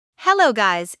Hello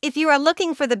guys, if you are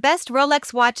looking for the best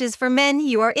Rolex watches for men,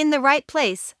 you are in the right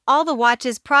place. All the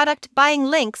watches product buying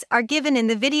links are given in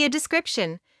the video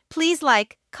description. Please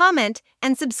like, comment,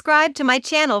 and subscribe to my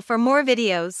channel for more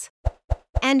videos.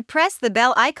 And press the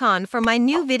bell icon for my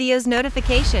new videos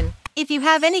notification. If you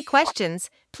have any questions,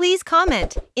 please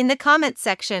comment in the comment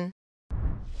section.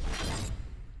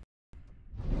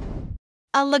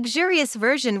 A luxurious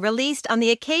version released on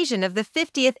the occasion of the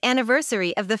 50th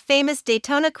anniversary of the famous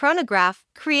Daytona chronograph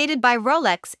created by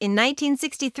Rolex in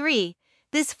 1963.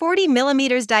 This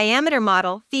 40mm diameter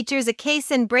model features a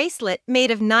case and bracelet made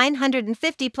of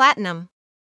 950 platinum.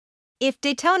 If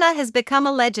Daytona has become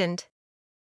a legend,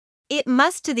 it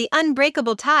must to the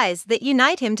unbreakable ties that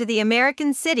unite him to the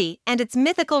American city and its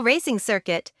mythical racing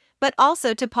circuit, but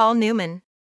also to Paul Newman.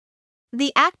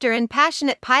 The actor and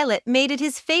passionate pilot made it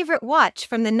his favorite watch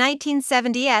from the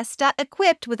 1970s.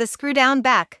 Equipped with a screw-down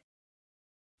back,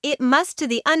 it must to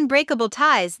the unbreakable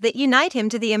ties that unite him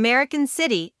to the American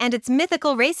city and its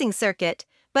mythical racing circuit,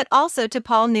 but also to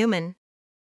Paul Newman.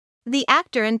 The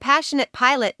actor and passionate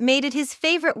pilot made it his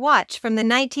favorite watch from the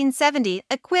 1970s.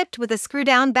 Equipped with a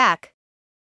screw-down back,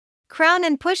 crown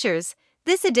and pushers.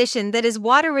 This edition that is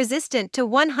water-resistant to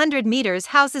 100 meters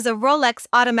houses a Rolex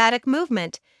automatic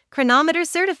movement chronometer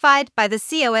certified by the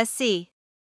COSC.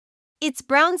 Its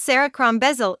brown Cerachrom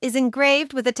bezel is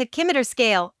engraved with a tachymeter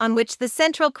scale on which the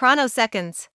central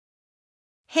chronoseconds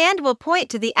hand will point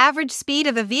to the average speed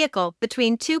of a vehicle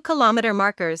between 2 kilometer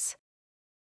markers.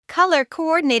 Color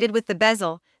coordinated with the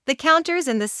bezel, the counters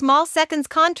and the small seconds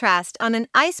contrast on an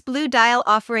ice blue dial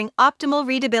offering optimal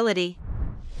readability.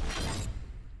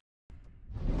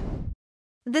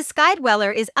 The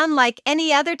Sky-Dweller is unlike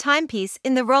any other timepiece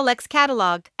in the Rolex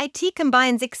catalog. It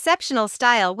combines exceptional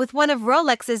style with one of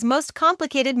Rolex's most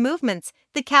complicated movements,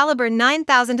 the caliber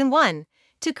 9001,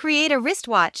 to create a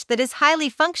wristwatch that is highly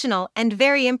functional and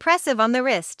very impressive on the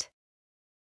wrist.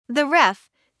 The Ref.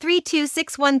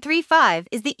 326135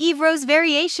 is the Eve Rose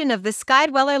variation of the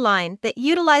Sky-Dweller line that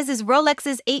utilizes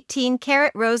Rolex's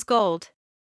 18-karat rose gold.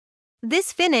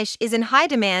 This finish is in high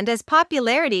demand as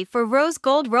popularity for rose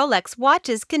gold Rolex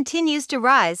watches continues to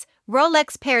rise.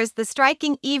 Rolex pairs the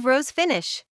striking Eve Rose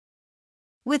finish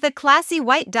with a classy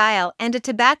white dial and a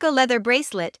tobacco leather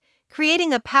bracelet,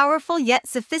 creating a powerful yet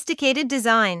sophisticated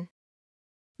design.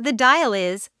 The dial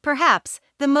is, perhaps,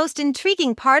 the most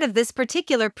intriguing part of this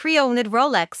particular pre-owned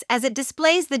Rolex, as it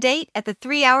displays the date at the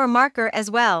 3-hour marker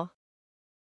as well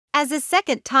as a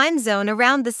second time zone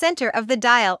around the center of the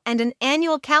dial and an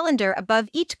annual calendar above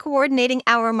each coordinating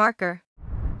hour marker.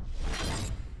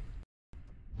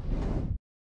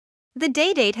 The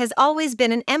day-date has always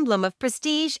been an emblem of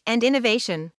prestige and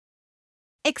innovation.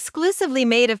 Exclusively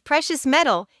made of precious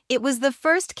metal, it was the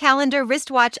first calendar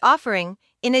wristwatch offering,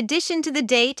 in addition to the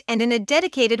date and in a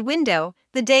dedicated window,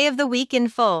 the day of the week in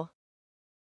full.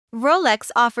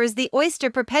 Rolex offers the Oyster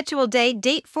Perpetual Day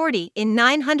date 40 in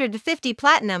 950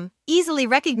 platinum, easily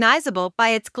recognizable by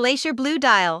its glacier blue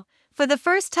dial, for the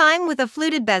first time with a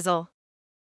fluted bezel.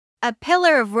 A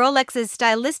pillar of Rolex's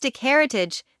stylistic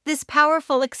heritage, this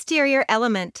powerful exterior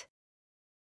element,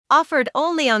 offered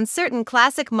only on certain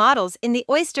classic models in the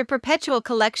Oyster Perpetual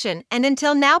collection and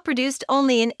until now produced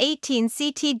only in 18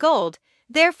 CT gold,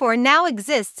 therefore now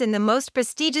exists in the most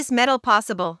prestigious metal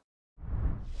possible.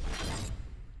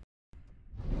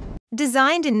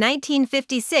 Designed in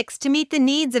 1956 to meet the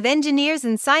needs of engineers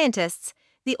and scientists,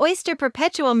 the Oyster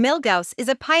Perpetual Milgauss is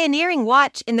a pioneering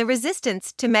watch in the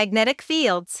resistance to magnetic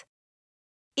fields.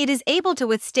 It is able to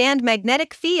withstand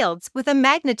magnetic fields with a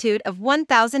magnitude of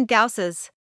 1000 Gausses.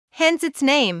 Hence its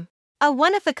name. A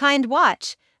one-of-a-kind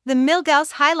watch, the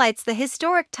Milgauss highlights the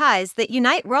historic ties that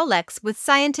unite Rolex with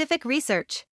scientific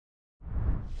research.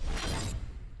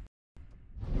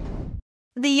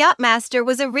 The Yacht-Master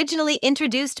was originally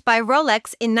introduced by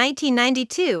Rolex in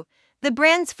 1992, the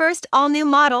brand's first all-new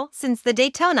model since the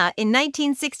Daytona in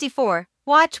 1964.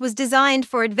 Watch was designed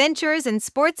for adventurers and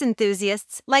sports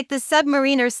enthusiasts like the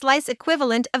submariner slice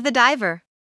equivalent of the diver,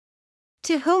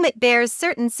 to whom it bears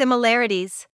certain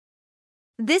similarities.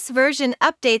 This version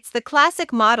updates the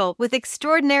classic model with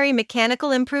extraordinary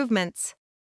mechanical improvements.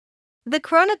 The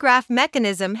chronograph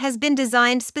mechanism has been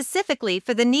designed specifically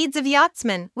for the needs of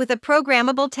yachtsmen with a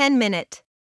programmable 10-minute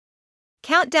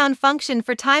countdown function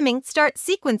for timing start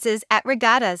sequences at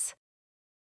regattas.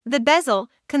 The bezel,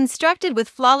 constructed with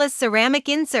flawless ceramic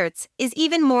inserts, is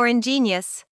even more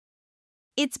ingenious.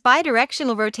 Its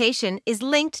bidirectional rotation is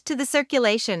linked to the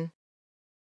circulation,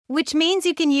 which means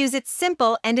you can use its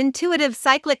simple and intuitive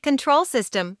cyclic control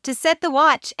system to set the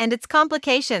watch and its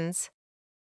complications.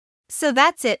 So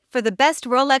that's it for the best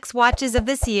Rolex watches of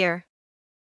this year.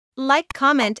 Like,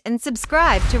 comment, and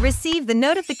subscribe to receive the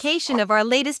notification of our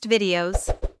latest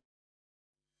videos.